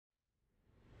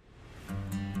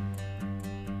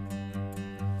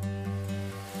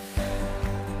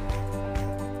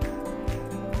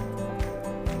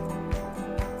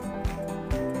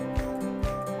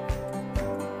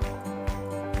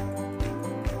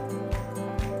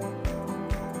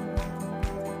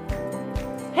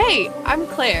Hey, I'm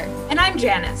Claire. And I'm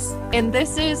Janice. And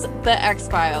this is The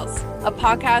X-Files, a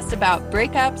podcast about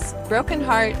breakups, broken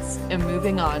hearts, and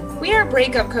moving on. We are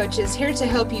breakup coaches here to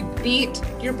help you beat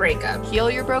your breakup,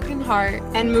 Heal your broken heart,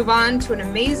 and move on to an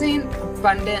amazing,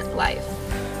 abundant life.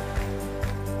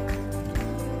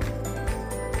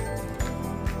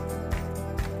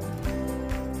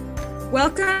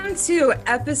 Welcome to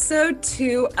episode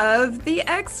 2 of The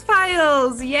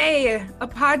X-Files. Yay! A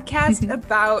podcast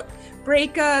about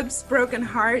breakups, broken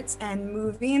hearts, and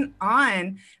moving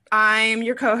on. I'm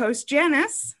your co-host,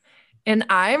 Janice. And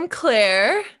I'm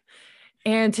Claire.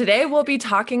 And today we'll be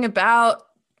talking about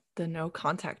the no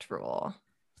contact rule.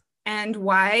 And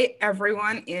why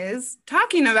everyone is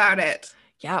talking about it.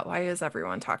 Yeah, why is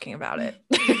everyone talking about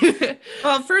it?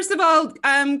 Well, first of all,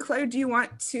 Claire, do you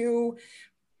want to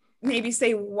maybe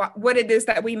say what it is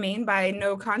that we mean by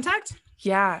no contact?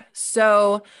 Yeah.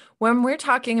 So when we're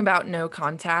talking about no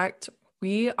contact,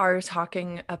 we are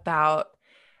talking about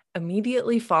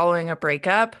immediately following a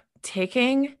breakup,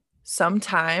 taking some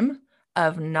time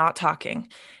of not talking.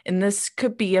 And this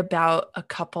could be about a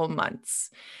couple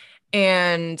months.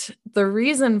 And the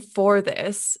reason for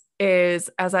this is,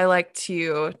 as I like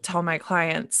to tell my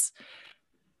clients,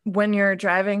 when you're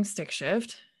driving stick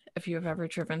shift, if you have ever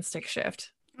driven stick shift,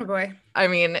 oh boy. I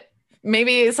mean,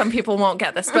 maybe some people won't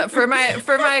get this, but for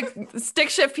my stick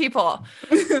shift people,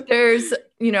 there's,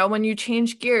 when you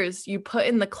change gears, you put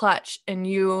in the clutch and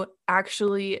you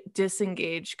actually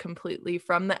disengage completely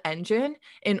from the engine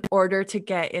in order to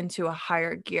get into a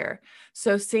higher gear.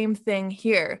 So same thing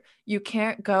here. You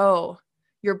can't go,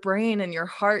 your brain and your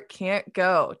heart can't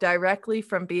go directly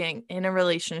from being in a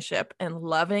relationship and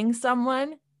loving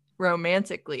someone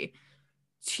romantically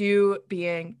to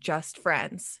being just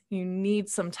friends. You need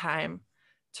some time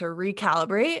to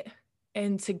recalibrate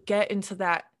and to get into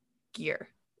that gear.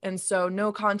 And so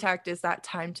no contact is that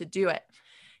time to do it.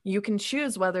 You can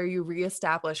choose whether you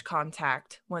reestablish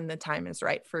contact when the time is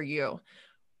right for you,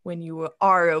 when you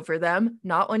are over them,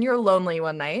 not when you're lonely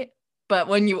one night, but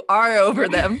when you are over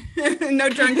them. No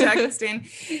drunk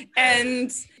texting. And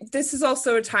this is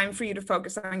also a time for you to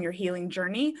focus on your healing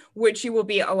journey, which you will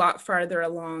be a lot farther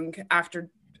along after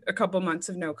a couple months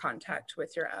of no contact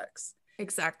with your ex.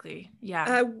 Exactly.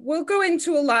 Yeah. We'll go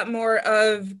into a lot more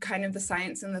of kind of the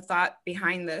science and the thought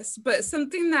behind this, but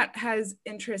something that has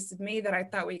interested me that I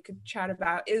thought we could chat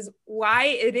about is why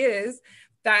it is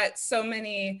that so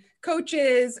many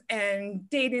coaches and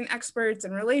dating experts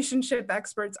and relationship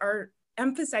experts are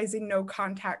emphasizing no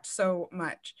contact so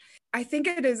much. I think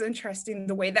it is interesting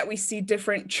the way that we see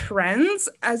different trends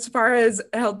as far as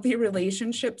healthy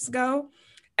relationships go.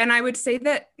 And I would say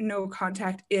that no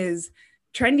contact is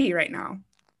trendy right now.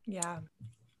 Yeah.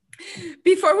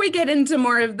 Before we get into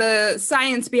more of the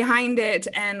science behind it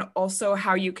and also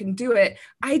how you can do it,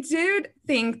 I do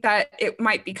think that it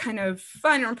might be kind of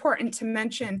fun or important to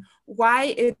mention why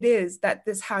it is that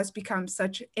this has become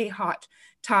such a hot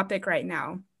topic right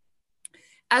now.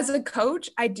 As a coach,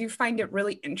 I do find it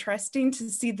really interesting to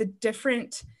see the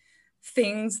different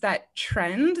things that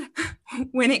trend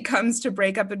when it comes to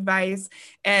breakup advice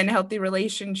and healthy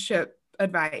relationship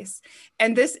advice.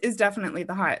 And this is definitely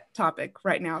the hot topic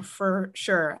right now for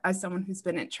sure, as someone who's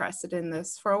been interested in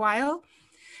this for a while.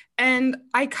 And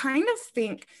I kind of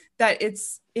think that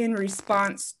it's in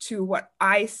response to what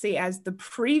I see as the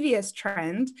previous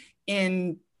trend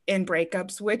in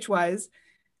breakups, which was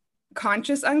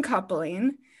conscious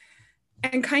uncoupling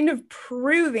and kind of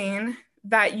proving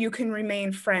that you can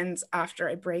remain friends after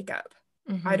a breakup.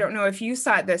 Mm-hmm. I don't know if you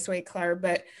saw it this way, Claire,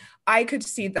 but I could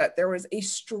see that there was a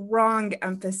strong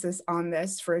emphasis on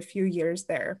this for a few years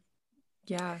there.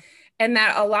 Yeah. And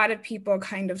that a lot of people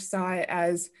kind of saw it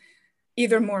as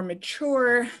either more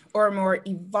mature or more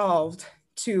evolved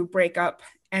to break up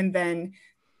and then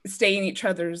stay in each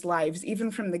other's lives,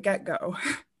 even from the get-go.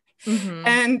 Mm-hmm.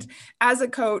 And as a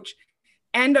coach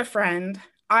and a friend,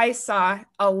 I saw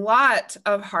a lot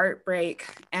of heartbreak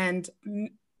and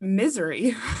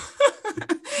misery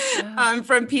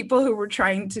from people who were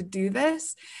trying to do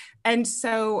this. And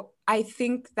so I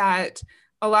think that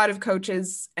a lot of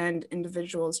coaches and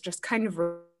individuals just kind of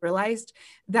realized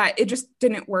that it just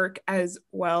didn't work as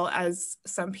well as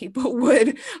some people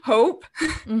would hope.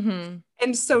 Mm-hmm.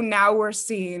 And so now we're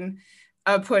seeing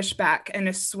a pushback and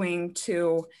a swing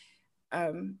to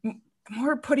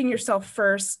more putting yourself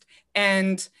first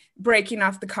and breaking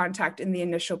off the contact in the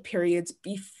initial periods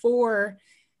before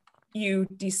you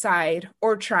decide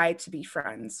or try to be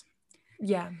friends.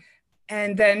 Yeah.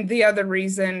 And then the other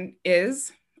reason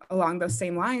is, along those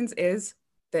same lines, is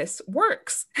this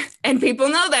works. And people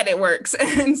know that it works.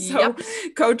 And so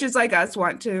coaches like us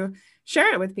want to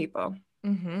share it with people.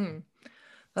 Mm-hmm.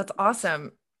 That's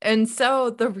awesome. And so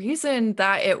the reason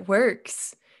that it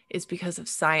works is because of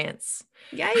science.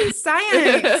 Yay,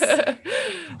 science.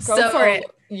 Go for it.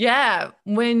 Yeah,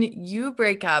 when you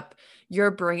break up,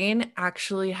 your brain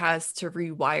actually has to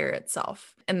rewire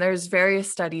itself. And there's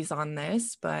various studies on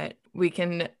this, but we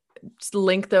can just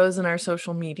link those in our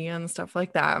social media and stuff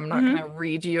like that. I'm not going to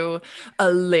read you a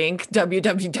link,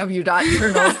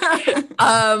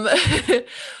 www.journals.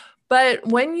 But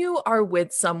when you are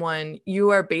with someone, you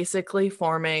are basically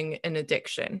forming an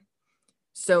addiction.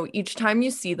 So each time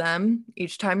you see them,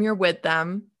 each time you're with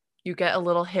them, you get a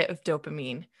little hit of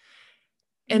dopamine.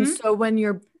 And so when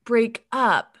you break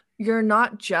up, you're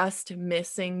not just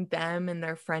missing them and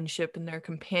their friendship and their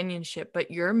companionship,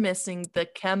 but you're missing the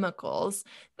chemicals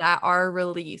that are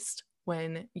released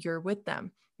when you're with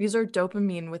them. These are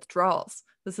dopamine withdrawals.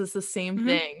 This is the same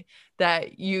thing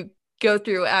that you go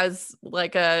through as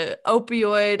like a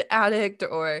opioid addict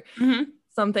or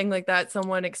something like that,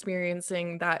 someone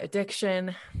experiencing that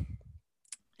addiction.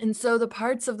 And so the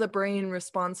parts of the brain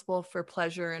responsible for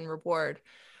pleasure and reward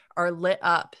are lit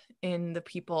up in the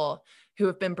people who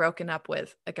have been broken up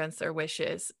with against their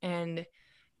wishes. And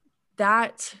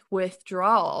that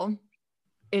withdrawal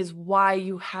is why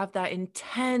you have that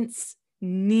intense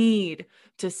need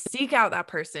to seek out that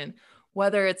person,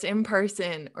 whether it's in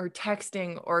person or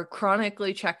texting or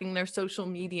chronically checking their social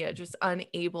media, just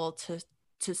unable to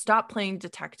stop playing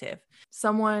detective.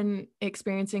 Someone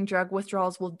experiencing drug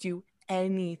withdrawals will do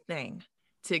anything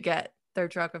to get their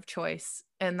drug of choice.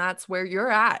 And that's where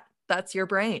you're at. That's your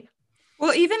brain.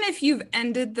 Well, even if you've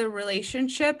ended the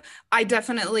relationship, I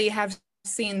definitely have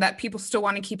seen that people still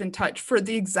want to keep in touch for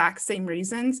the exact same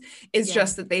reasons. It's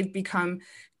just that they've become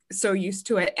so used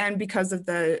to it, and because of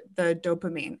the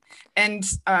dopamine. And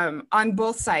on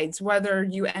both sides, whether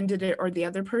you ended it or the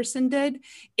other person did,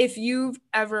 if you've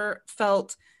ever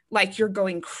felt like you're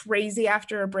going crazy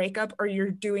after a breakup, or you're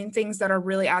doing things that are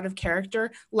really out of character,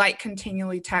 like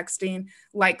continually texting,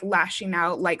 like lashing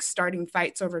out, like starting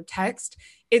fights over text,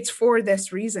 it's for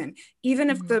this reason. Even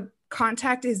if the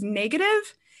contact is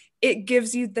negative, it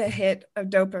gives you the hit of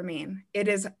dopamine. It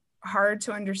is hard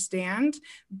to understand,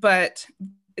 but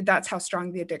that's how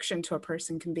strong the addiction to a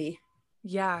person can be.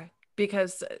 Yeah,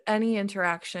 because any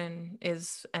interaction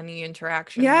is any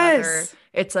interaction, Yes. whether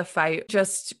it's a fight,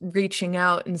 just reaching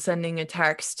out and sending a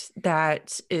text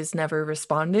that is never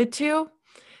responded to,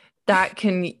 that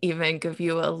can even give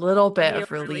you a little bit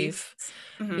of relief,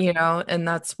 you know, and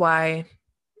that's why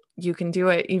you can do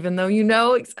it, even though you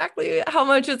know exactly how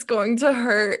much it's going to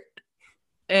hurt.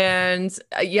 And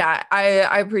yeah,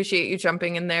 I appreciate you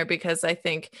jumping in there, because I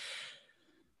think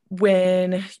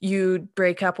when you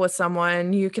break up with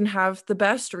someone, you can have the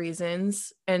best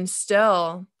reasons and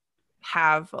still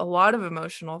have a lot of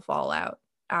emotional fallout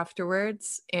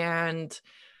afterwards, and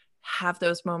have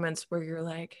those moments where you're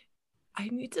like, I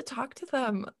need to talk to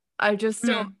them. I just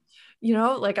don't, you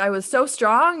know, like I was so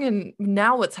strong and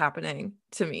now what's happening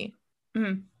to me?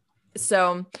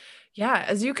 So yeah,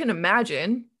 as you can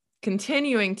imagine,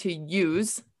 continuing to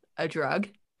use a drug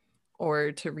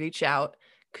or to reach out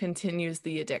continues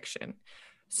the addiction.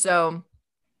 So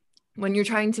when you're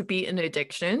trying to beat an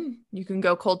addiction, you can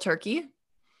go cold turkey,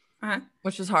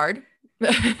 which is hard,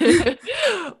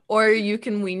 or you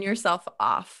can wean yourself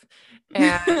off.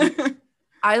 And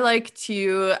I like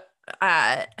to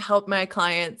help my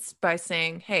clients by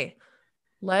saying, hey,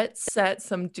 let's set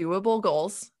some doable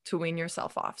goals to wean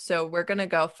yourself off. So we're going to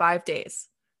go 5 days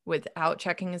without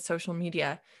checking his social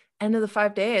media. End of the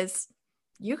 5 days,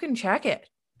 you can check it.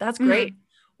 That's great.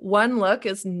 One look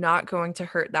is not going to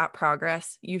hurt that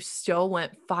progress. You still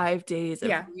went 5 days of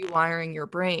rewiring your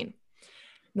brain.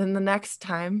 Then the next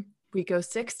time we go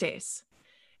 6 days.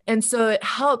 And so it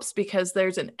helps because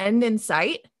there's an end in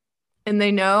sight, and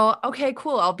they know, okay,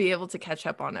 cool, I'll be able to catch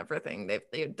up on everything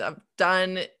they've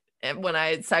done when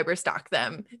I cyber stalk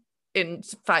them in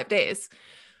 5 days.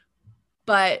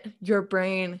 But your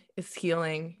brain is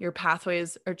healing, your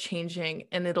pathways are changing,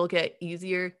 and it'll get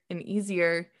easier and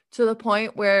easier to the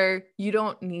point where you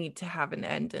don't need to have an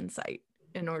end in sight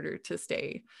in order to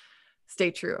stay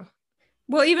true.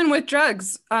 Well, even with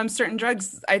drugs, certain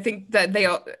drugs, I think that they,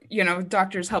 you know,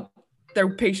 doctors help their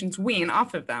patients wean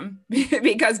off of them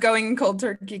because going cold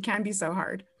turkey can be so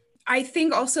hard. I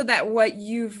think also that what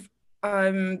you've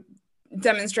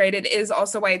demonstrated is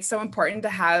also why it's so important to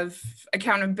have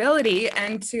accountability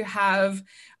and to have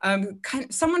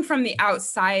someone from the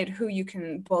outside who you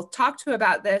can both talk to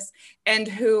about this and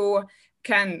who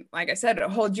can, like I said,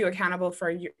 hold you accountable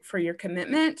for your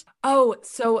commitment. Oh,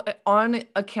 so on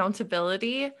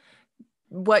accountability,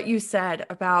 what you said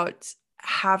about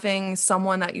having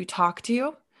someone that you talk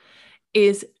to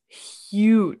is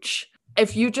huge.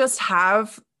 If you just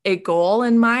have a goal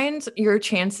in mind, your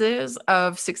chances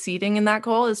of succeeding in that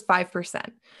goal is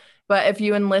 5%. But if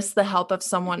you enlist the help of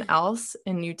someone else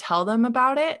and you tell them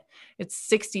about it, it's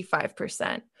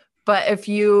 65%. But if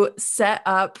you set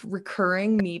up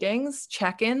recurring meetings,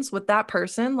 check-ins with that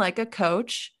person, like a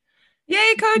coach.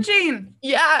 Yay, coaching.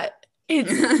 Yeah,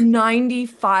 it's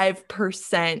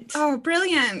 95%. Oh,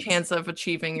 brilliant. Chance of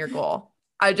achieving your goal.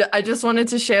 I just wanted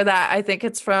to share that. I think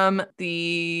it's from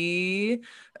the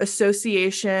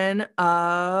Association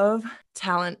of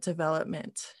Talent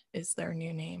Development is their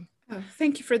new name. Oh,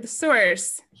 thank you for the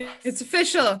source. Yes. It's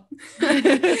official.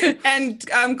 And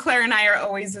Claire and I are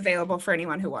always available for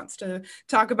anyone who wants to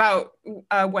talk about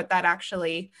what that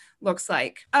actually looks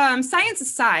like. Science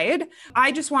aside,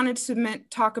 I just wanted to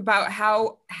talk about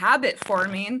how habit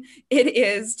forming it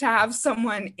is to have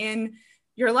someone in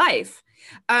your life.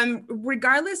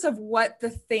 Regardless of what the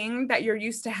thing that you're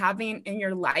used to having in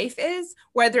your life is,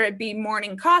 whether it be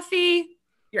morning coffee,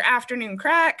 your afternoon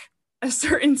crack, a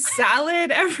certain salad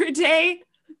every day,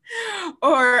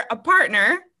 or a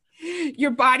partner, your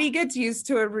body gets used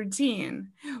to a routine.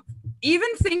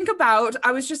 Even think about,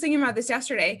 I was just thinking about this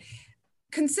yesterday,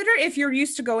 consider if you're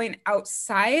used to going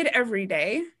outside every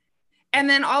day, and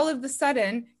then all of a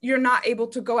sudden, you're not able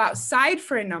to go outside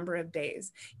for a number of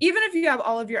days. Even if you have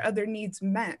all of your other needs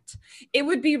met, it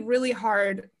would be really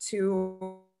hard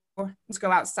to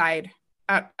go outside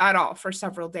at all for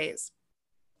several days.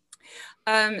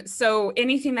 So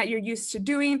anything that you're used to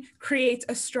doing creates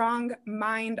a strong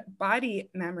mind-body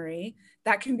memory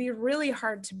that can be really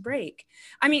hard to break.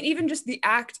 I mean, even just the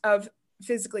act of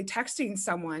physically texting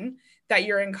someone that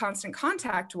you're in constant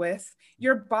contact with,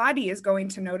 your body is going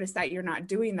to notice that you're not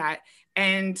doing that.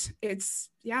 And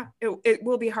it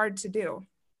will be hard to do.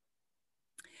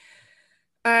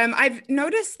 I've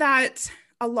noticed that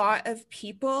a lot of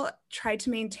people try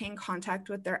to maintain contact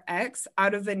with their ex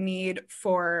out of a need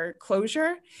for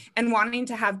closure and wanting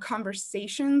to have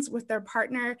conversations with their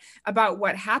partner about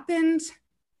what happened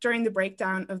during the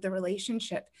breakdown of the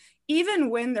relationship,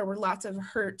 even when there were lots of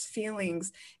hurt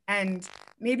feelings and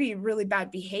maybe really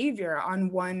bad behavior on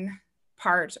one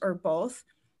part or both.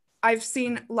 I've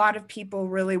seen a lot of people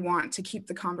really want to keep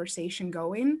the conversation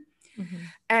going. Mm-hmm.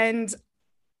 And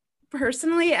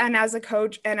personally, and as a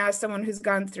coach and as someone who's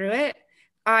gone through it,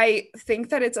 I think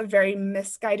that it's a very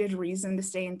misguided reason to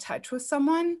stay in touch with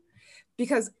someone,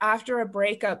 because after a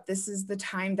breakup, this is the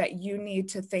time that you need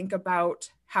to think about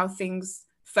how things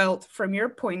felt from your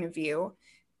point of view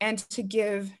and to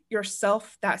give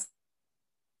yourself that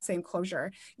same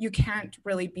closure. You can't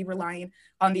really be relying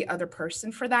on the other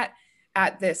person for that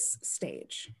at this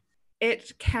stage.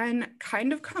 It can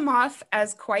kind of come off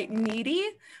as quite needy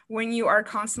when you are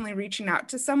constantly reaching out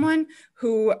to someone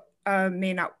who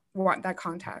may not want that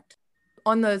contact.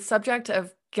 On the subject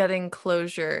of getting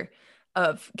closure,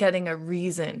 of getting a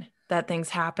reason that things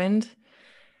happened,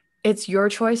 it's your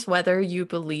choice whether you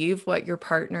believe what your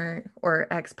partner or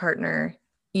ex-partner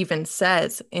even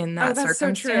says in that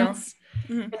circumstance. So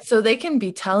Mm-hmm. So they can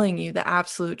be telling you the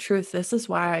absolute truth. This is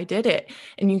why I did it.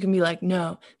 And you can be like,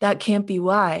 no, that can't be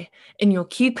why. And you'll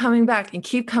keep coming back and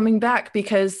keep coming back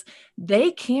because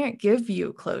they can't give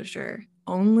you closure.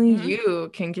 Only mm-hmm.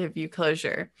 you can give you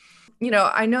closure. You know,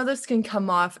 I know this can come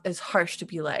off as harsh to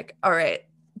be like, all right,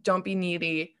 don't be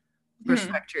needy,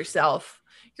 respect yourself.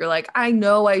 You're like, I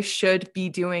know I should be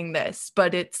doing this,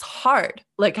 but it's hard.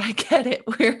 Like, I get it.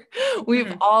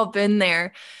 We've all been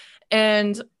there.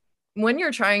 And when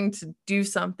you're trying to do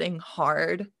something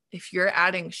hard, if you're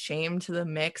adding shame to the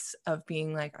mix of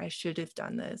being like, I should have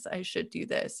done this, I should do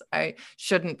this, I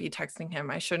shouldn't be texting him,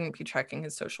 I shouldn't be checking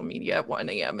his social media at 1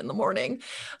 a.m. in the morning,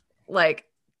 like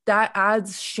that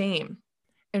adds shame.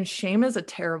 And shame is a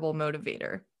terrible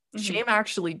motivator. Mm-hmm. Shame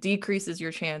actually decreases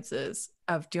your chances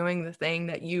of doing the thing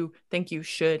that you think you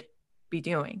should be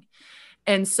doing.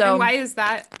 And why is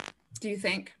that, do you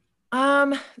think?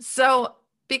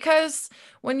 Because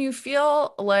when you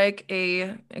feel like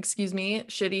a,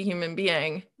 shitty human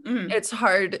being, it's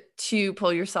hard to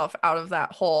pull yourself out of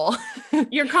that hole.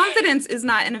 Your confidence is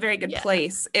not in a very good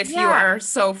place if you are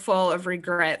so full of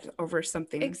regret over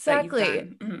something. Exactly. That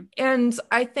you've done. Mm-hmm. And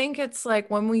I think it's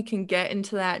like when we can get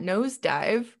into that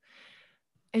nosedive,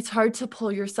 it's hard to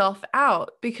pull yourself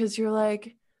out because you're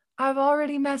like, I've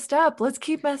already messed up. Let's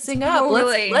keep messing up.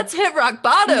 Let's hit rock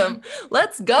bottom.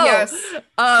 Let's go. Yes.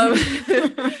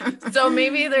 So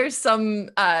maybe there's some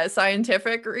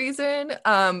scientific reason,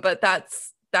 but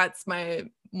that's my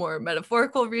more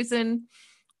metaphorical reason.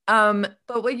 But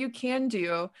what you can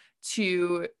do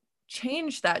to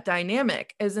change that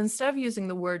dynamic is instead of using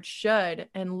the word should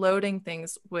and loading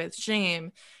things with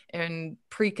shame and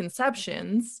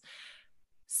preconceptions,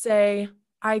 say,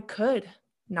 I could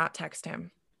not text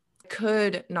him,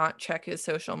 could not check his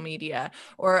social media,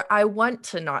 or I want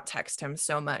to not text him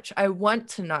so much. I want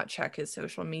to not check his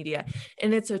social media.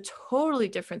 And it's a totally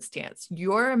different stance.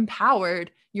 You're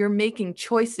empowered. You're making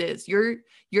choices.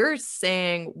 You're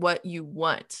saying what you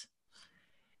want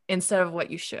instead of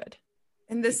what you should.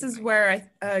 And this is where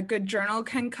a good journal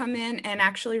can come in, and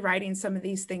actually writing some of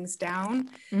these things down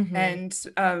and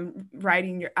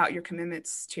writing out your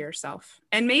commitments to yourself.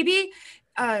 And maybe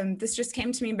this just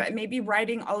came to me, but maybe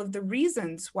writing all of the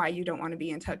reasons why you don't want to be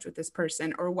in touch with this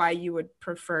person, or why you would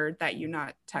prefer that you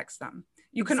not text them.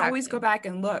 You can always go back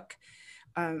and look,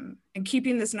 and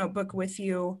keeping this notebook with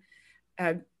you,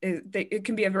 it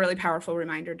can be a really powerful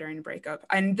reminder during a breakup.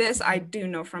 And this I do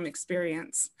know from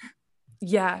experience.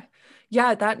 Yeah,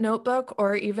 that notebook,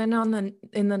 or even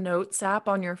in the notes app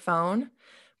on your phone.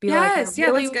 That's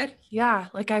good. Yeah,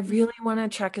 like I really want to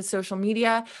check his social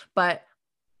media, but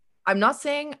I'm not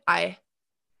saying I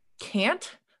can't,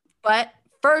 but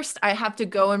first I have to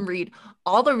go and read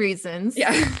all the reasons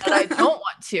that I don't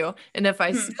want to. And if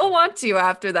I still want to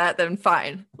after that, then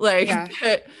fine. Like,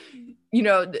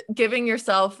 giving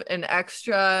yourself an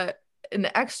extra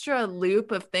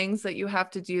loop of things that you have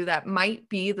to do that might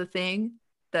be the thing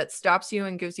that stops you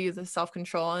and gives you the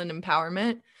self-control and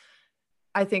empowerment,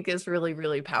 I think is really,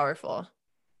 really powerful.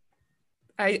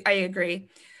 I agree.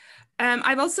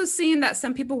 I've also seen that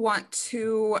some people want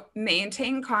to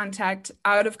maintain contact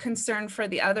out of concern for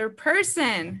the other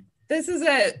person. This is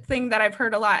a thing that I've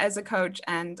heard a lot as a coach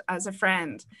and as a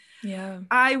friend. Yeah.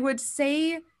 I would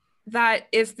say that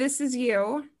if this is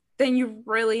you, then you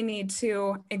really need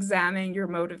to examine your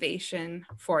motivation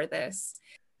for this.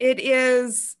 It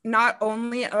is not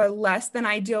only a less than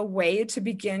ideal way to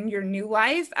begin your new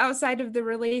life outside of the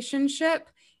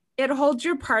relationship, it holds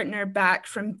your partner back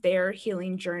from their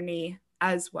healing journey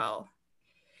as well.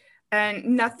 And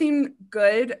nothing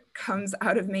good comes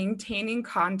out of maintaining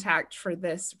contact for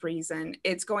this reason.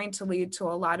 It's going to lead to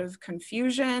a lot of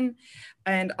confusion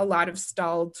and a lot of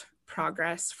stalled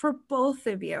progress for both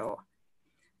of you.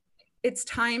 It's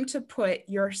time to put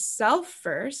yourself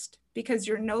first, because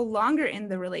you're no longer in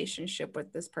the relationship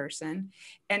with this person,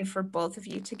 and for both of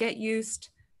you to get used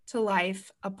to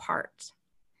life apart.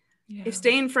 Yeah. If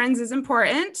staying friends is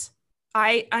important,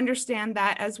 I understand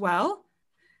that as well.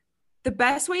 The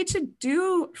best way to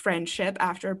do friendship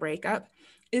after a breakup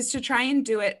is to try and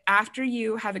do it after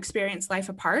you have experienced life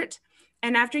apart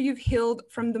and after you've healed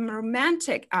from the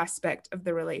romantic aspect of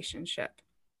the relationship.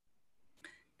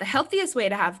 The healthiest way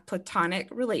to have platonic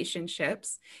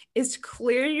relationships is to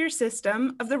clear your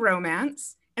system of the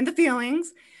romance and the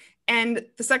feelings and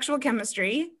the sexual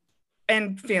chemistry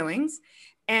and feelings,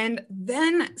 and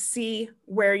then see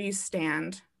where you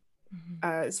stand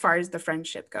as far as the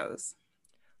friendship goes.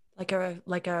 Like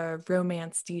a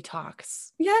romance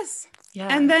detox. Yes. Yeah.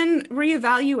 And then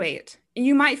reevaluate.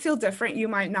 You might feel different, you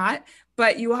might not,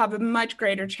 but you will have a much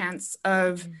greater chance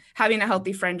of having a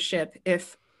healthy friendship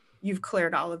if you've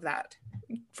cleared all of that.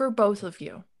 For both of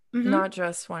you, not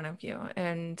just one of you.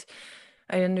 And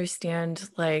I understand,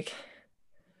 like,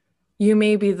 you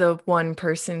may be the one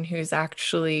person who's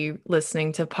actually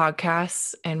listening to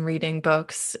podcasts and reading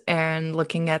books and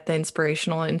looking at the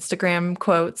inspirational Instagram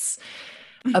quotes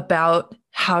about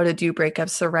how to do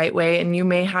breakups the right way. And you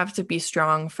may have to be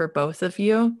strong for both of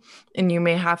you. And you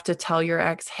may have to tell your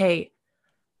ex, hey,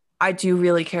 I do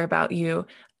really care about you,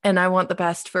 and I want the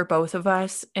best for both of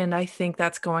us. And I think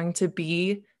that's going to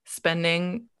be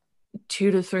spending 2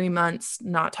 to 3 months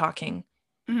not talking.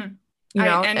 And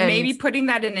maybe putting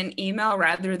that in an email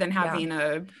rather than having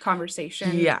a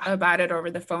conversation about it over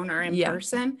the phone or in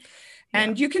person.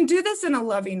 And you can do this in a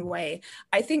loving way.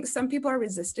 I think some people are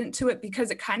resistant to it because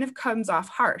it kind of comes off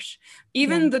harsh.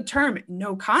 Even the term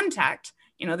no contact,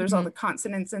 there's all the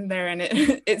consonants in there, and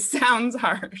it sounds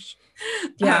harsh.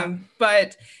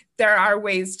 But there are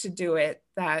ways to do it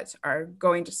that are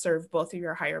going to serve both of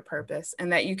your higher purpose,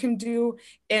 and that you can do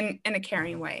in a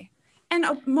caring way. And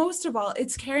most of all,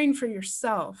 it's caring for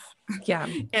yourself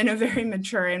in a very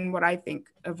mature and what I think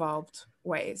evolved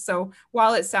way. So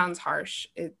while it sounds harsh,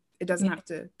 it doesn't have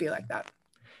to be like that.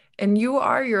 And you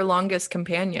are your longest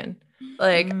companion.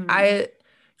 Like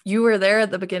you were there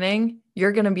at the beginning.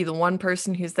 You're going to be the one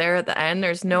person who's there at the end.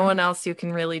 There's no one else who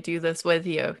can really do this with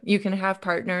you. You can have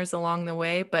partners along the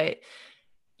way, but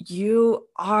you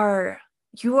are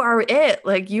it.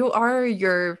 Like, you are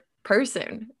your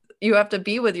person. You have to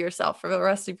be with yourself for the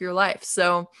rest of your life.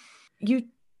 So you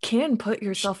can put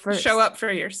yourself first. Show up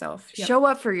for yourself. Yep. Show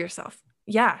up for yourself.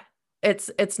 Yeah.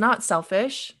 It's not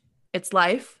selfish. It's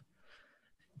life.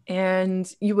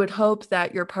 And you would hope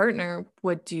that your partner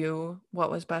would do what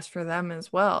was best for them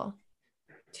as well,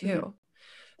 too. Mm-hmm.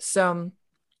 So,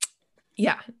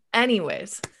 yeah.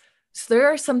 Anyways, so there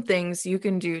are some things you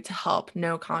can do to help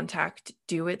no contact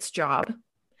do its job.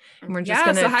 And we're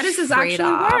just so how does this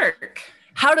actually work?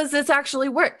 How does this actually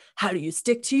work? How do you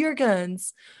stick to your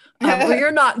guns? Or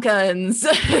you're not guns.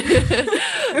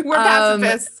 We're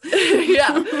pacifists.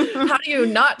 Yeah. How do you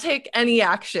not take any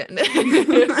action?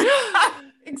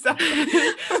 Exactly.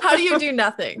 How do you do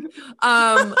nothing?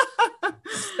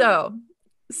 So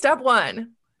step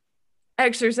 1,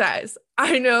 exercise.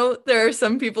 I know there are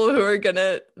some people who are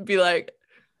gonna be like,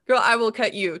 girl, I will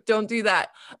cut you. Don't do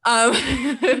that.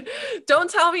 Don't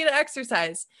tell me to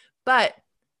exercise. But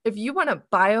if you want to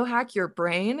biohack your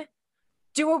brain,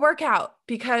 do a workout,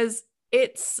 because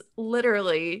it's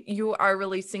literally, you are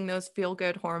releasing those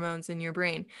feel-good hormones in your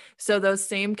brain. So those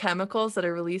same chemicals that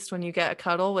are released when you get a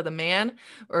cuddle with a man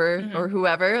or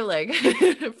whoever, like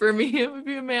for me, it would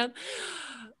be a man.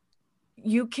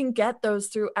 You can get those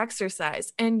through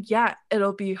exercise. And yeah,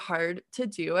 it'll be hard to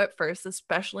do at first,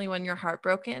 especially when you're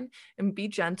heartbroken, and be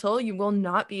gentle. You will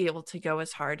not be able to go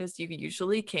as hard as you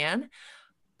usually can,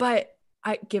 but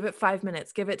I give it 5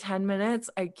 minutes, give it 10 minutes.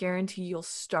 I guarantee you'll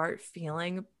start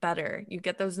feeling better. You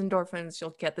get those endorphins,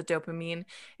 you'll get the dopamine.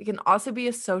 It can also be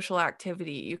a social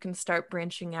activity. You can start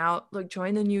branching out, like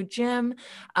join the new gym.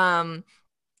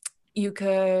 You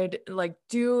could like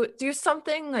do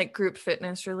something like group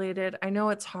fitness related. I know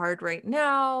it's hard right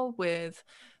now with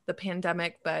the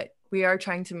pandemic, but we are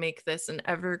trying to make this an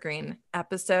evergreen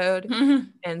episode.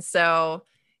 And so,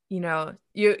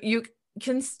 you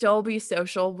can still be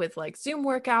social with like Zoom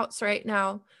workouts right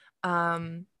now.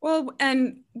 Well,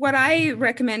 and what I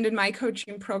recommend in my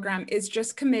coaching program is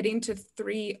just committing to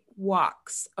 3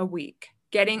 walks a week,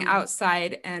 getting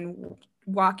outside and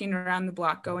walking around the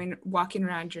block, walking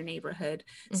around your neighborhood.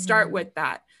 Start with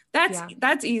that.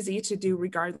 That's easy to do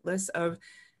regardless of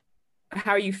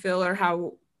how you feel or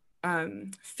how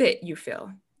fit you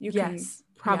feel. You can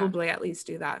probably at least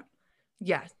do that.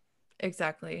 Yeah,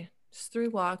 exactly. Just 3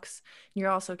 walks.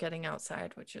 You're also getting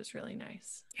outside, which is really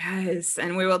nice. Yes.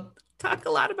 And we will talk a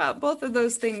lot about both of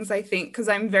those things, I think, because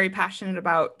I'm very passionate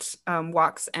about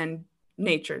walks and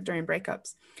nature during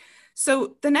breakups.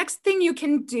 So the next thing you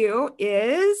can do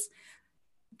is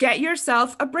get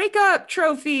yourself a breakup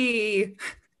trophy.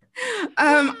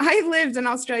 I lived in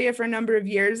Australia for a number of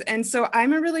years, and so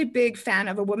I'm a really big fan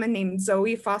of a woman named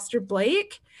Zoe Foster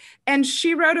Blake, and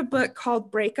she wrote a book called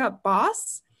Breakup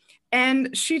Boss.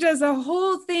 And she does a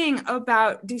whole thing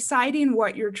about deciding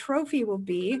what your trophy will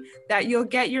be that you'll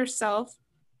get yourself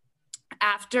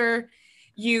after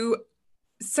you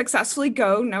successfully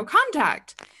go no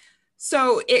contact.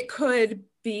 So it could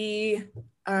be,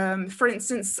 for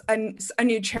instance, a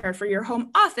new chair for your home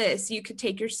office. You could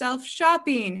take yourself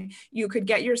shopping. You could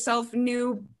get yourself a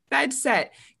new bed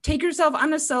set. Take yourself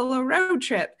on a solo road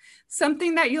trip.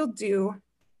 Something that you'll do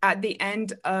at the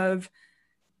end of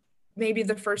maybe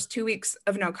the first 2 weeks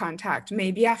of no contact,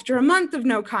 maybe after a month of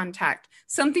no contact,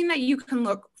 something that you can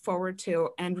look forward to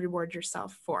and reward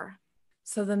yourself for.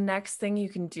 So the next thing you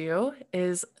can do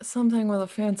is something with a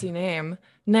fancy name,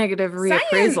 negative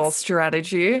reappraisal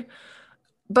strategy.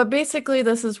 But basically,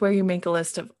 this is where you make a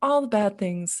list of all the bad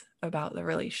things about the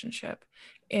relationship.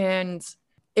 And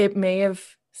it may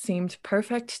have seemed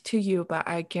perfect to you, but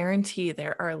I guarantee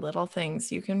there are little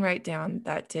things you can write down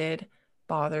that did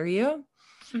bother you.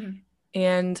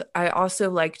 And I also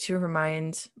like to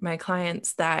remind my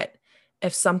clients that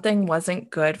if something wasn't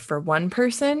good for one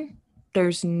person,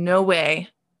 there's no way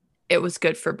it was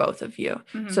good for both of you.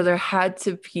 So there had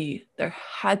to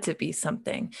be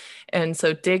something. And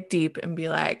so dig deep and be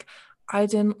like, I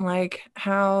didn't like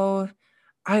how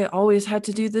I always had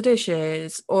to do the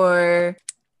dishes, or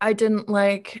I didn't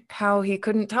like how he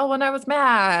couldn't tell when I was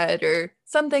mad, or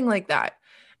something like that.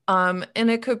 And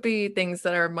it could be things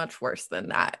that are much worse than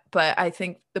that. But I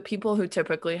think the people who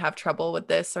typically have trouble with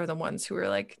this are the ones who are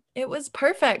like, it was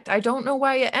perfect. I don't know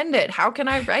why it ended. How can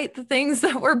I write the things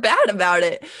that were bad about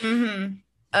it?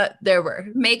 There were.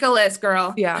 Make a list,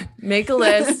 girl. Yeah. Make a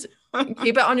list.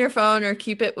 Keep it on your phone or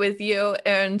keep it with you.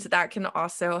 And that can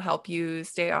also help you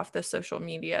stay off the social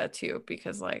media too,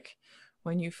 because like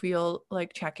when you feel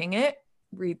like checking it,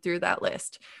 read through that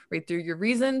list, read through your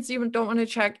reasons you don't want to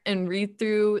check, and read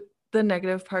through the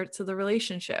negative parts of the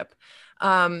relationship.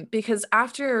 Because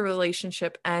after a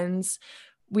relationship ends,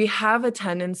 we have a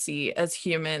tendency as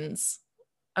humans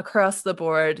across the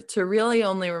board to really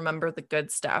only remember the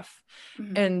good stuff.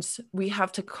 Mhm. And we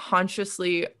have to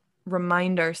consciously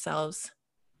remind ourselves,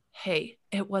 hey,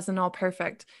 it wasn't all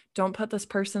perfect. Don't put this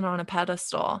person on a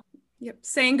pedestal. Yep.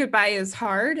 Saying goodbye is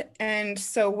hard. And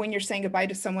so when you're saying goodbye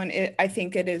to someone, I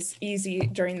think it is easy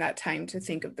during that time to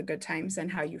think of the good times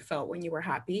and how you felt when you were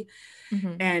happy.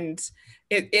 Mm-hmm. And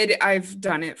I've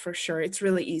done it for sure. It's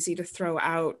really easy to throw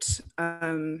out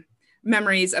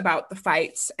memories about the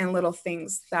fights and little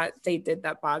things that they did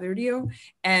that bothered you.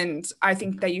 And I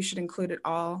think that you should include it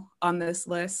all on this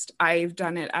list. I've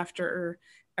done it after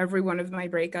every one of my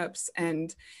breakups,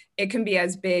 and it can be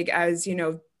as big as, you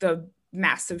know, the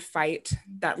massive fight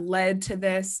that led to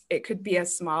this. It could be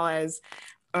as small as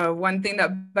one thing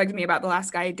that bugged me about the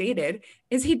last guy I dated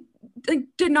is he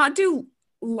did not do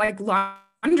like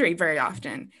laundry very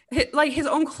often, like his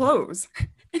own clothes.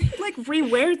 And he'd like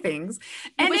rewear things,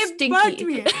 and it bugged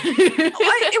me.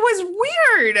 It was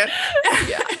weird.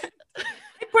 Yeah.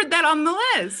 I put that on the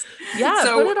list. Yeah,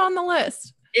 so, put it on the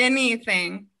list.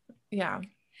 Anything. Yeah.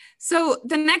 So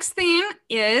the next thing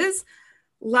is,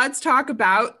 let's talk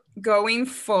about going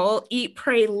full eat,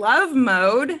 pray, love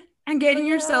mode and getting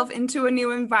yourself into a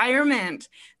new environment.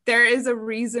 There is a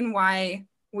reason why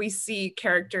we see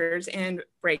characters in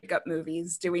breakup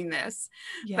movies doing this.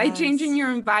 Yes. By changing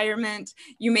your environment,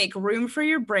 you make room for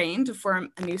your brain to form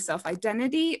a new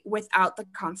self-identity without the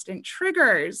constant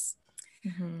triggers.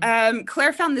 Mm-hmm.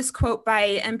 Claire found this quote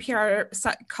by NPR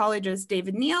psychologist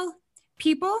David Neal.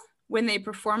 People, when they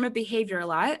perform a behavior a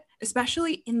lot,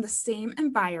 especially in the same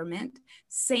environment,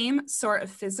 same sort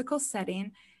of physical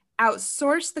setting,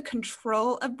 outsource the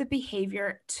control of the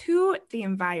behavior to the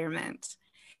environment.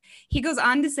 He goes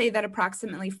on to say that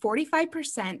approximately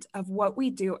 45% of what we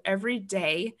do every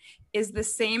day is the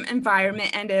same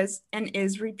environment and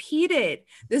is repeated.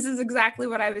 This is exactly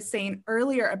what I was saying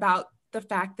earlier about the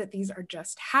fact that these are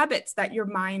just habits that your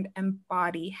mind and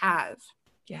body have.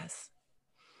 Yes.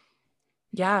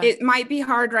 Yeah. It might be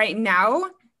hard right now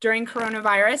during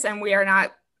coronavirus, and we are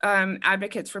not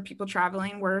advocates for people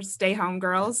traveling. We're stay home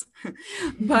girls.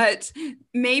 But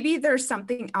maybe there's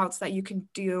something else that you can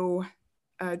do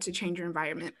to change your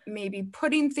environment. Maybe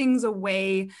putting things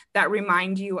away that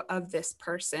remind you of this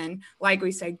person. Like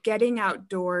we said, getting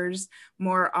outdoors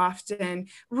more often,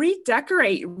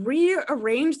 redecorate,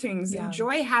 rearrange things,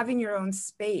 enjoy having your own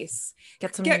space.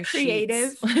 Get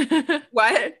creative.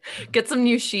 What? Get some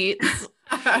new sheets.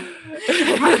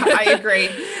 I agree.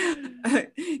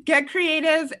 Get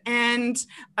creative, and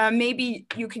maybe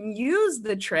you can use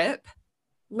the trip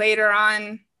later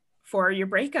on for your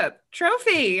breakup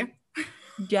trophy.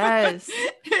 Yes.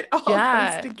 It all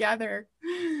comes together.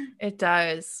 It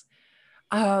does.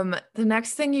 The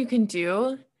next thing you can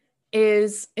do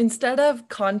is, instead of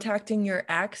contacting your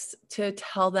ex to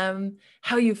tell them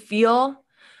how you feel,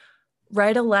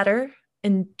 write a letter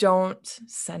and don't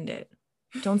send it.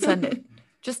 Don't send it.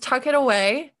 Just tuck it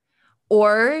away,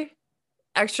 or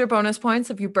extra bonus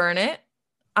points if you burn it.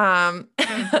 I'm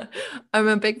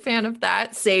a big fan of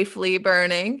that. Safely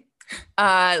burning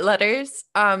letters.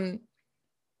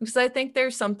 Because I think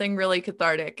there's something really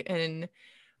cathartic in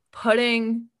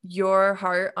putting your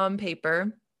heart on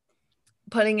paper,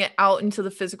 putting it out into the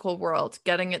physical world,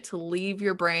 getting it to leave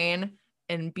your brain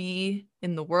and be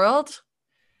in the world.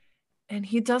 And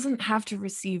he doesn't have to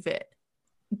receive it.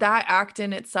 That act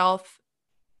in itself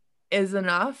is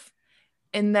enough.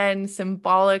 And then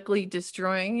symbolically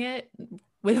destroying it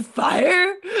with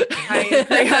fire. I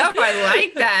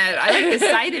like that. I like the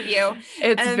side of you.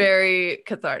 It's very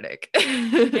cathartic.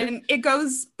 And it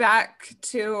goes back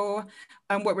to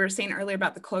what we were saying earlier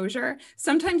about the closure.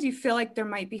 Sometimes you feel like there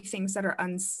might be things that are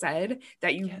unsaid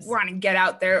that you want to get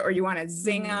out there, or you want to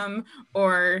zing them,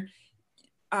 or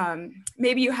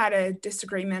maybe you had a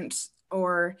disagreement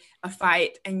or a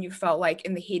fight and you felt like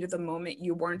in the heat of the moment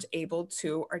you weren't able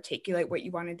to articulate what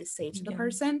you wanted to say to the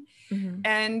person. Mm-hmm.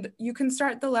 And you can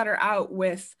start the letter out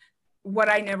with, what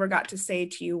I never got to say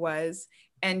to you was,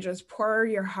 and just pour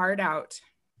your heart out.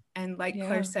 And like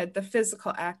Claire said, the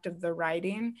physical act of the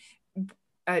writing,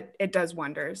 it does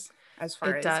wonders as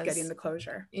far as getting the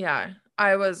closure. Yeah.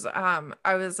 I was a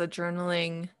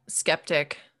journaling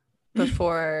skeptic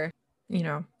before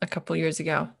a couple years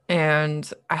ago.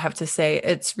 And I have to say,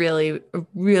 it's really,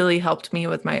 really helped me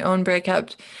with my own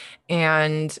breakup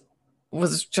and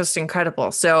was just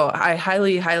incredible. So I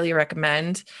highly, highly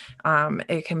recommend.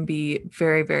 It can be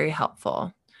very, very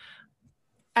helpful.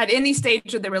 at any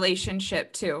stage of the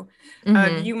relationship too.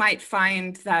 You might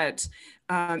find that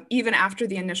even after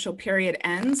the initial period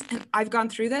ends, and I've gone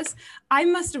through this, I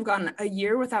must have gone a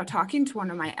year without talking to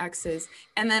one of my exes.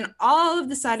 And then all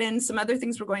of a sudden, some other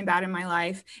things were going bad in my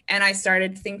life. And I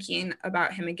started thinking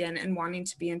about him again and wanting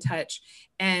to be in touch.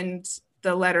 And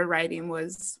the letter writing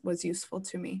was useful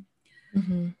to me.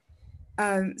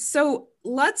 So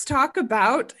let's talk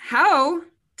about how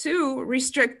to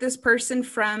restrict this person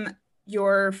from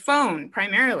your phone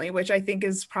primarily, which I think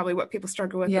is probably what people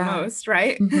struggle with the most,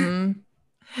 right?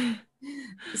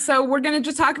 So we're going to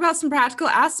just talk about some practical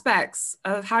aspects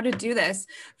of how to do this.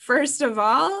 First of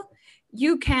all,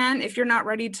 you can, if you're not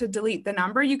ready to delete the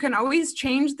number, you can always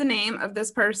change the name of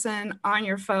this person on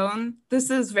your phone. This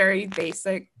is very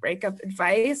basic breakup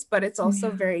advice, but it's also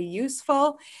very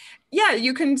useful. Yeah,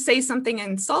 you can say something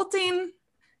insulting,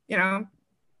 you know,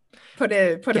 put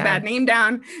a bad name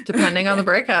down, depending on the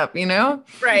breakup, you know?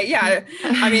 Right. Yeah.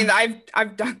 I mean,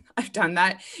 I've done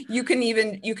that. You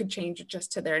could change it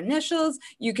just to their initials.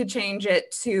 You could change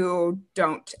it to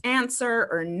don't answer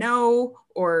or no,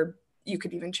 or you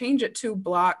could even change it to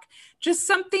block. Just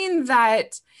something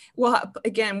that will help,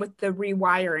 again, with the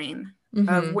rewiring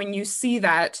of when you see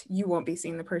that, you won't be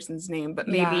seeing the person's name, but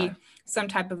maybe some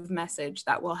type of message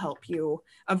that will help you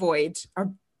avoid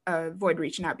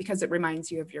reaching out because it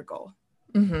reminds you of your goal.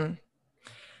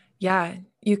 Yeah,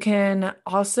 you can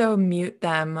also mute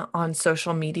them on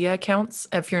social media accounts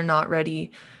if you're not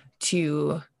ready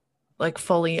to like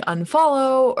fully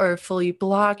unfollow or fully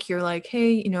block. You're like,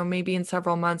 hey, you know, maybe in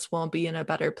several months we'll be in a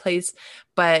better place.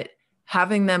 But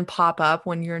having them pop up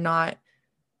when you're not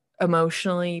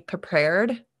emotionally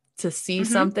prepared to see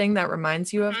something that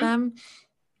reminds you of them,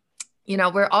 you know,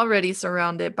 we're already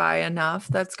surrounded by enough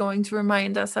that's going to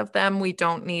remind us of them. We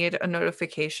don't need a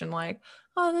notification like,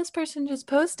 oh, this person just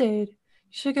posted. You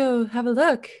should go have a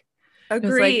look.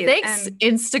 Agreed. It's like, thanks,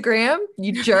 Instagram,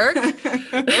 you jerk.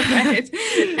 Right.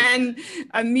 And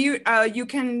mute, you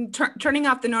can turning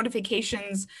off the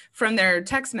notifications from their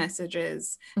text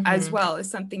messages as well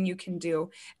is something you can do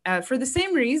for the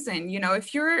same reason. You know,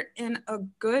 if you're in a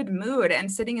good mood and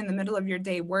sitting in the middle of your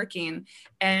day working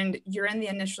and you're in the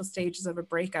initial stages of a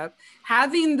breakup,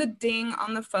 having the ding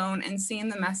on the phone and seeing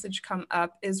the message come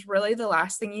up is really the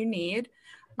last thing you need.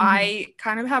 I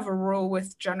kind of have a rule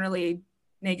with generally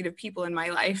negative people in my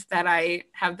life that I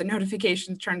have the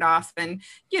notifications turned off and,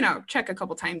 you know, check a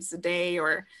couple times a day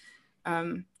or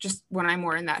just when I'm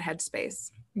more in that headspace.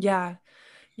 Yeah.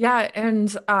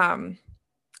 And I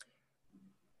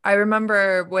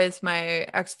remember with my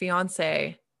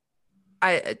ex-fiance,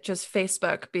 I just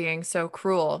Facebook being so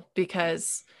cruel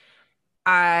because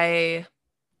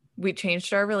we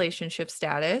changed our relationship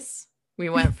status. We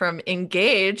went from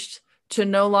engaged to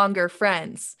no longer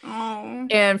friends. Oh.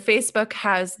 And Facebook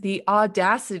has the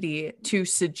audacity to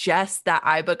suggest that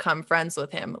I become friends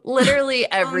with him literally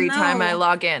every time I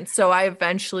log in. So I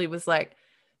eventually was like,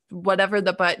 whatever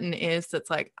the button is that's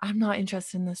like, I'm not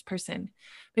interested in this person.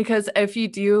 Because if you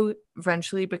do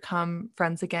eventually become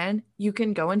friends again, you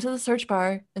can go into the search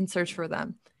bar and search for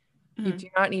them. You do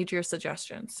not need your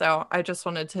suggestions. So I just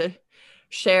wanted to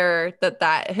share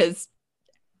that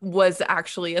was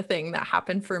actually a thing that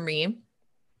happened for me.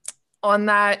 On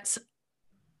that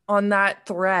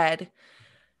thread,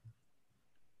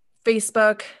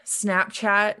 Facebook,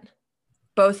 Snapchat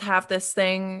both have this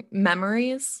thing,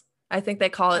 memories. I think they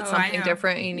call it something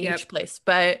different in each place,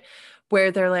 but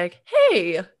where they're like,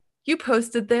 hey, you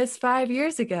posted this 5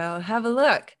 years ago, have a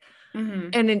look.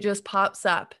 And it just pops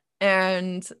up.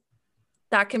 And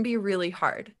that can be really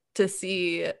hard to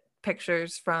see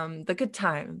pictures from the good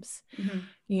times,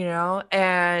 you know,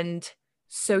 and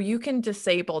so you can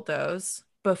disable those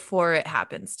before it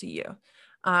happens to you.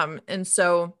 And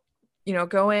so, you know,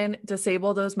 go in,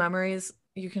 disable those memories.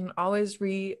 You can always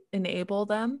re-enable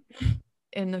them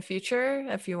in the future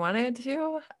if you wanted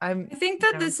to. I think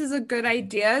that this is a good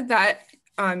idea that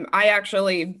I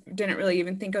actually didn't really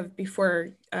even think of before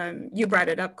you brought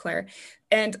it up, Claire.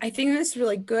 And I think this is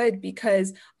really good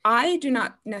because I do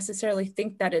not necessarily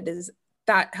think that it is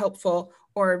that helpful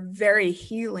or very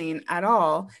healing at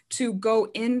all to go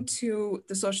into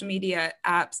the social media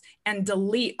apps and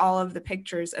delete all of the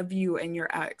pictures of you and your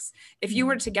ex. If you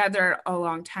were together a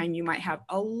long time, you might have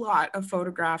a lot of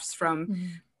photographs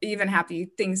from even happy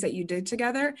things that you did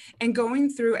together, and going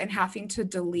through and having to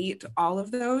delete all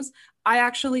of those, I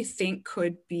actually think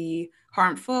could be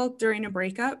harmful during a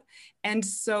breakup. And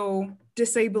so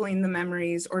disabling the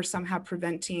memories or somehow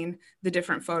preventing the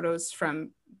different photos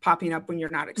from popping up when you're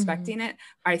not expecting it,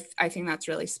 I think that's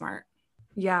really smart.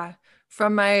 Yeah.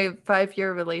 From my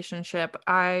 5-year relationship,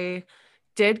 I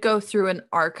did go through and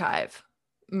archive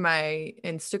my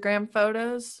Instagram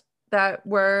photos that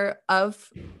were of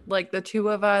like the two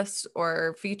of us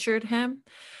or featured him.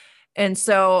 And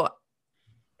so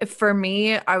for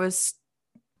me, I was,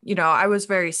 I was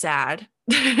very sad.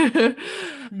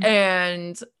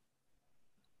 And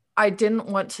I didn't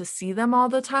want to see them all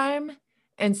the time.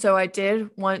 And so I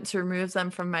did want to remove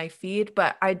them from my feed,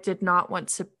 but I did not want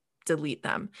to delete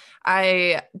them.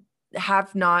 I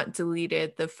have not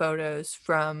deleted the photos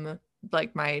from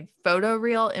like my photo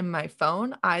reel in my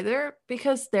phone either,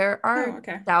 because there are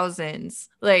thousands.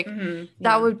 Like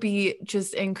that would be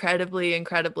just incredibly,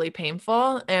 incredibly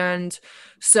painful. And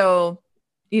so,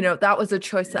 that was a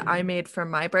choice that I made for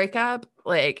my breakup.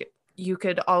 Like, you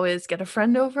could always get a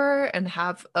friend over and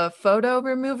have a photo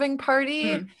removing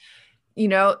party.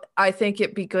 I think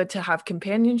it'd be good to have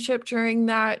companionship during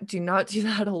that. Do not do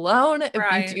that alone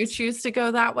if you do choose to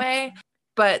go that way.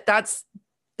 But that's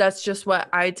just what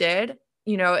I did.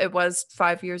 It was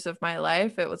 5 years of my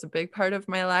life. It was a big part of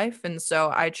my life. And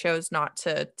so I chose not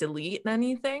to delete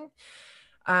anything.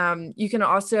 You can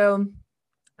also,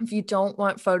 if you don't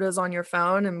want photos on your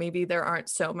phone and maybe there aren't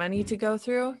so many to go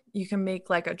through, you can make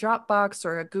like a Dropbox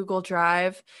or a Google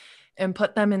Drive and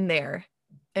put them in there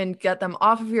and get them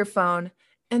off of your phone.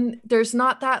 And there's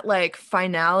not that like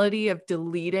finality of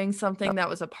deleting something that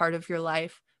was a part of your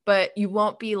life, but you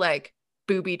won't be like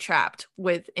booby trapped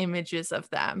with images of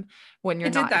them when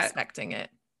you're not expecting it.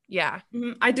 Yeah.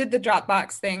 I did the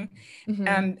Dropbox thing.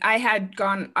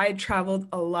 I traveled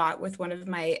a lot with one of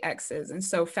my exes, and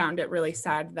so found it really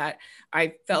sad that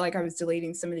I felt like I was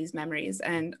deleting some of these memories.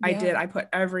 And I put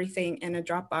everything in a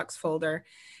Dropbox folder,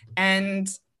 and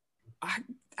I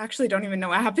actually don't even know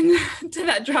what happened to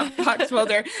that Dropbox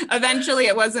folder. Eventually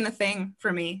it wasn't a thing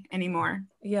for me anymore.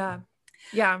 Yeah.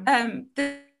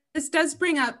 This does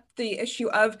bring up the issue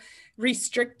of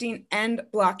restricting and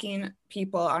blocking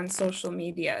people on social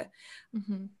media.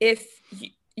 If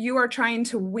you are trying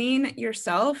to wean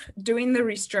yourself, doing the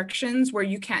restrictions where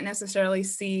you can't necessarily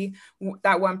see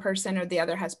that one person or the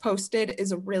other has posted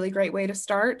is a really great way to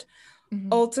start.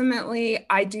 Ultimately,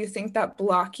 I do think that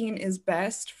blocking is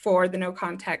best for the no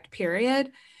contact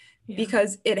period,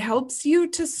 because it helps you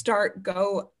to start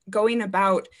going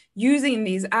about using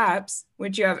these apps,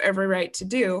 which you have every right to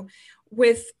do,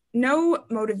 with no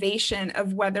motivation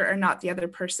of whether or not the other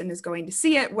person is going to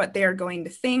see it, what they're going to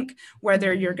think,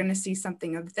 whether you're going to see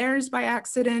something of theirs by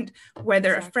accident,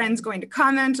 whether a friend's going to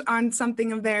comment on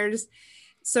something of theirs.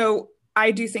 So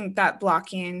I do think that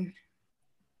blocking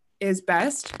is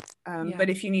best. But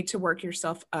if you need to work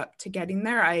yourself up to getting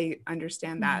there, I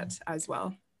understand that as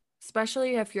well.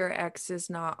 Especially if your ex is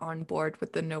not on board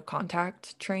with the no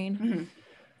contact train.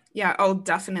 Yeah, oh,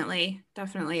 definitely.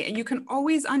 And you can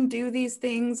always undo these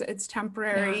things. It's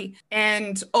temporary.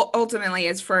 And ultimately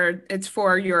it's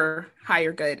for your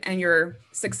higher good and your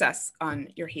success on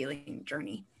your healing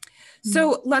journey.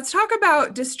 So let's talk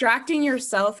about distracting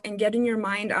yourself and getting your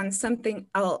mind on something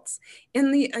else.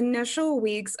 In the initial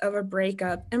weeks of a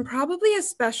breakup, and probably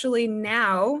especially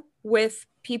now with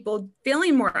people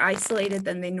feeling more isolated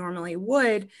than they normally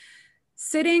would,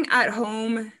 sitting at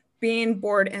home, being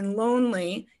bored and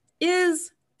lonely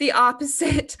is the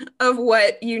opposite of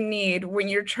what you need when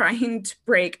you're trying to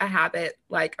break a habit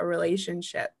like a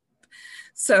relationship.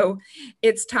 So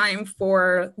it's time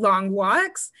for long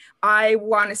walks. I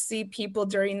want to see people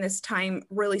during this time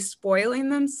really spoiling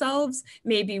themselves,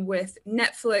 maybe with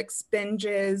Netflix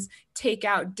binges,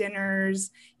 takeout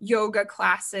dinners, yoga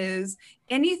classes,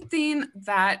 anything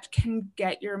that can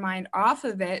get your mind off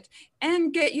of it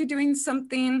and get you doing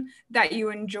something that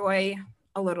you enjoy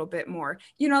a little bit more.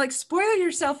 Like spoil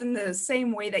yourself in the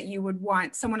same way that you would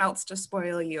want someone else to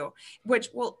spoil you, which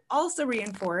will also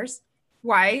reinforce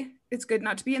why it's good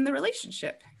not to be in the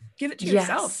relationship. Give it to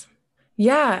yourself.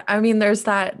 Yeah. I mean, there's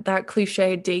that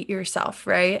cliche, date yourself,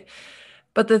 right?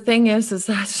 But the thing is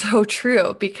that's so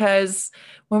true, because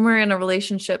when we're in a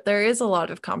relationship, there is a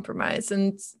lot of compromise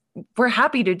and we're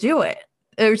happy to do it.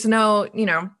 There's no,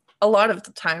 a lot of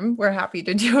the time we're happy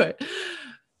to do it.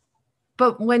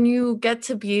 But when you get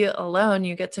to be alone,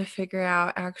 you get to figure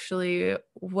out actually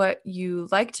what you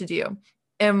like to do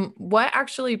and what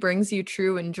actually brings you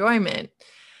true enjoyment.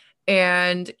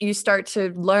 And you start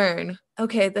to learn,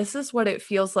 okay, this is what it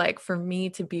feels like for me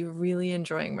to be really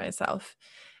enjoying myself.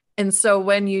 And so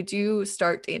when you do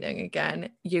start dating again,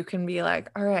 you can be like,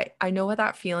 all right, I know what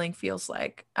that feeling feels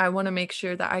like. I want to make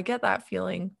sure that I get that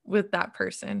feeling with that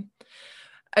person.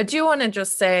 I do want to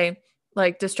just say,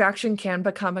 like, distraction can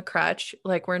become a crutch.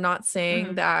 Like, we're not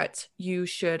saying that you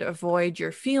should avoid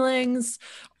your feelings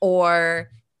or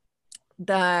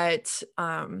that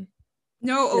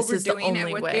No This is the overdoing it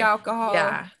only with way. the alcohol.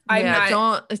 Yeah. I'm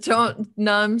not. Don't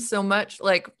numb so much.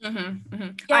 Like,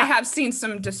 I have seen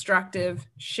some destructive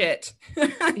shit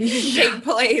Yeah. take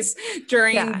place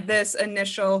during Yeah. this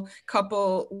initial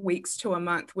couple weeks to a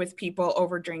month with people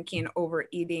over drinking,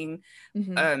 overeating,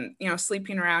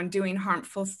 sleeping around, doing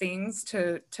harmful things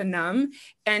to numb.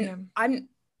 And I'm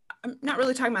not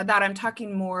really talking about that. I'm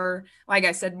talking more, like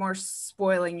I said, more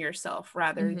spoiling yourself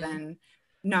rather than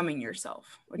numbing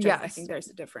yourself, which I think there's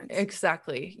a difference.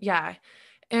 Exactly. Yeah.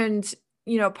 And,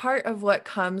 part of what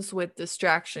comes with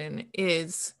distraction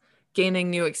is gaining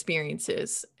new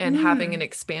experiences and having an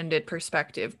expanded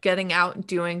perspective, getting out,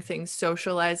 doing things,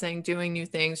 socializing, doing new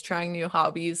things, trying new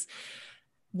hobbies.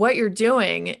 What you're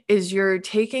doing is you're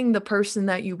taking the person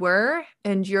that you were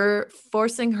and you're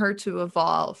forcing her to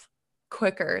evolve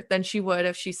quicker than she would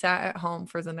if she sat at home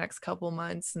for the next couple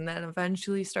months and then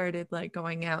eventually started like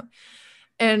going out.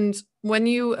 And when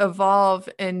you evolve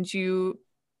and you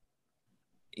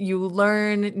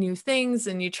learn new things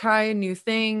and you try new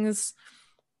things,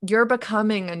 you're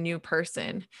becoming a new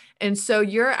person. And so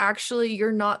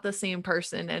you're not the same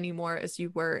person anymore as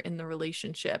you were in the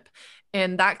relationship.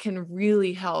 And that can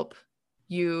really help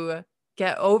you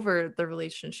get over the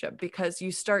relationship because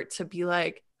you start to be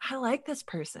like, I like this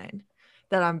person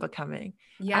that I'm becoming.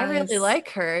 Yes. I really like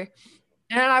her.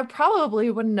 And I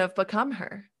probably wouldn't have become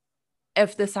her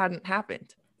if this hadn't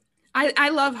happened. I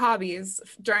love hobbies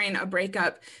during a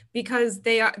breakup because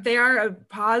they are a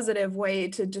positive way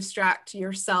to distract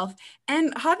yourself,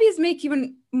 and hobbies make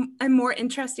you a more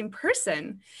interesting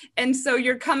person. And so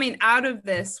you're coming out of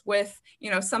this with,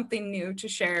 something new to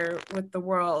share with the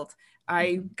world.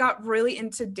 I got really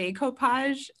into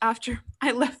decoupage after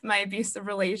I left my abusive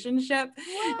relationship.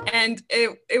 Wow. And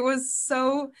it was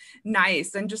so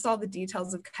nice, and just all the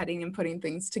details of cutting and putting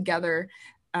things together.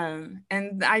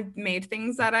 And I made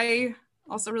things that I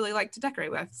also really like to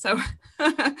decorate with. So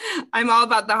I'm all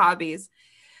about the hobbies.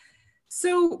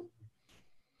 So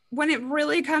when it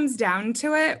really comes down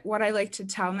to it, what I like to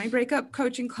tell my breakup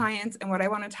coaching clients and what I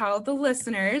want to tell the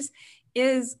listeners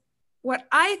is what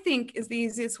I think is the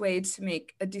easiest way to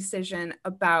make a decision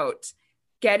about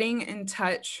getting in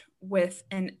touch with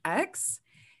an ex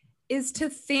is to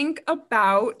think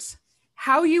about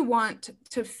how you want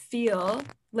to feel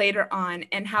later on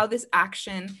and how this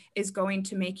action is going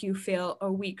to make you feel a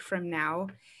week from now,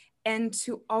 and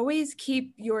to always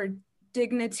keep your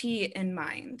dignity in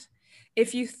mind.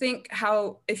 If you think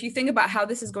about how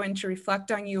this is going to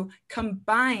reflect on you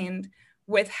combined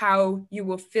with how you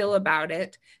will feel about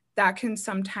it, that can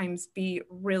sometimes be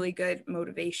really good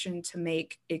motivation to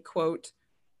make a quote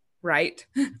right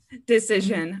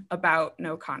decision about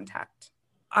no contact.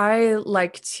 I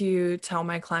like to tell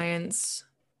my clients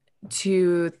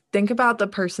to think about the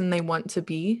person they want to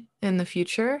be in the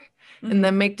future, and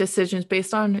then make decisions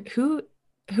based on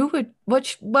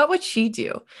what would she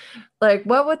do? Like,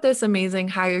 what would this amazing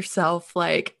higher self,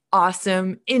 like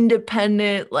awesome,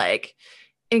 independent, like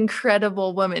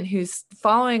incredible woman who's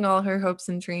following all her hopes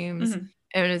and dreams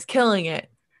and is killing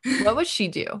it, what would she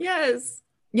do? Yes.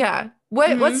 Yeah.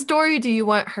 What story do you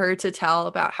want her to tell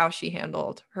about how she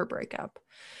handled her breakup?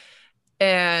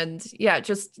 And yeah,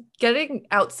 just getting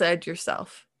outside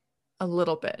yourself a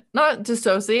little bit, not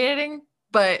dissociating,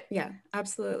 but yeah,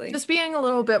 absolutely. Just being a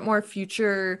little bit more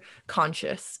future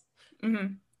conscious.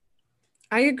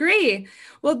 I agree.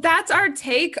 Well, that's our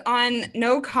take on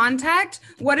no contact,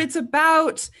 what it's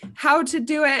about, how to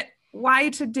do it, why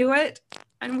to do it.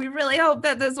 And we really hope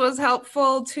that this was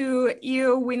helpful to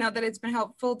you. We know that it's been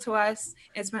helpful to us.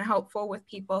 It's been helpful with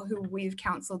people who we've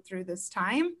counseled through this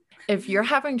time. If you're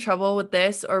having trouble with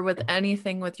this or with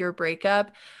anything with your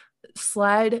breakup,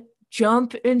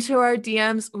 jump into our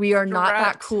DMs. We are not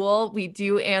that cool. We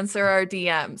do answer our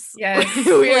DMs. Yes,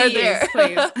 we are there.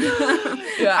 Please.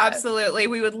 Yeah. Absolutely.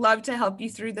 We would love to help you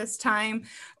through this time.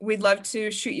 We'd love to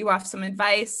shoot you off some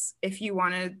advice if you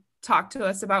want to talk to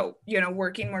us about,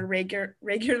 working more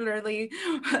regularly.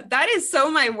 That is so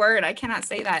my word. I cannot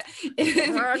say that.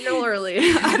 Regularly.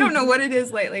 I don't know what it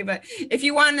is lately, but if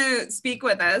you want to speak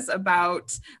with us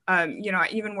about,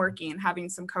 even working and having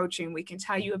some coaching, we can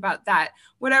tell you about that.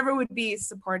 Whatever would be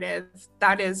supportive,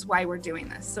 that is why we're doing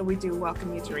this. So we do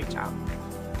welcome you to reach out.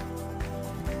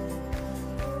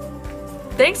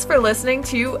 Thanks for listening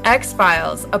to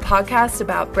X-Files, a podcast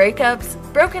about breakups,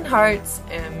 broken hearts,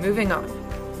 and moving on.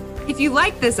 If you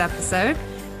like this episode,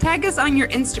 tag us on your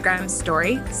Instagram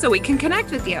story so we can connect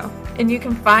with you. And you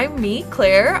can find me,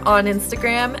 Claire, on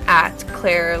Instagram at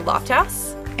Claire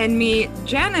Lofthouse. And me,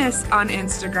 Janice, on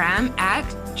Instagram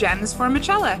at Janice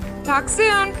Formicella. Talk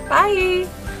soon. Bye.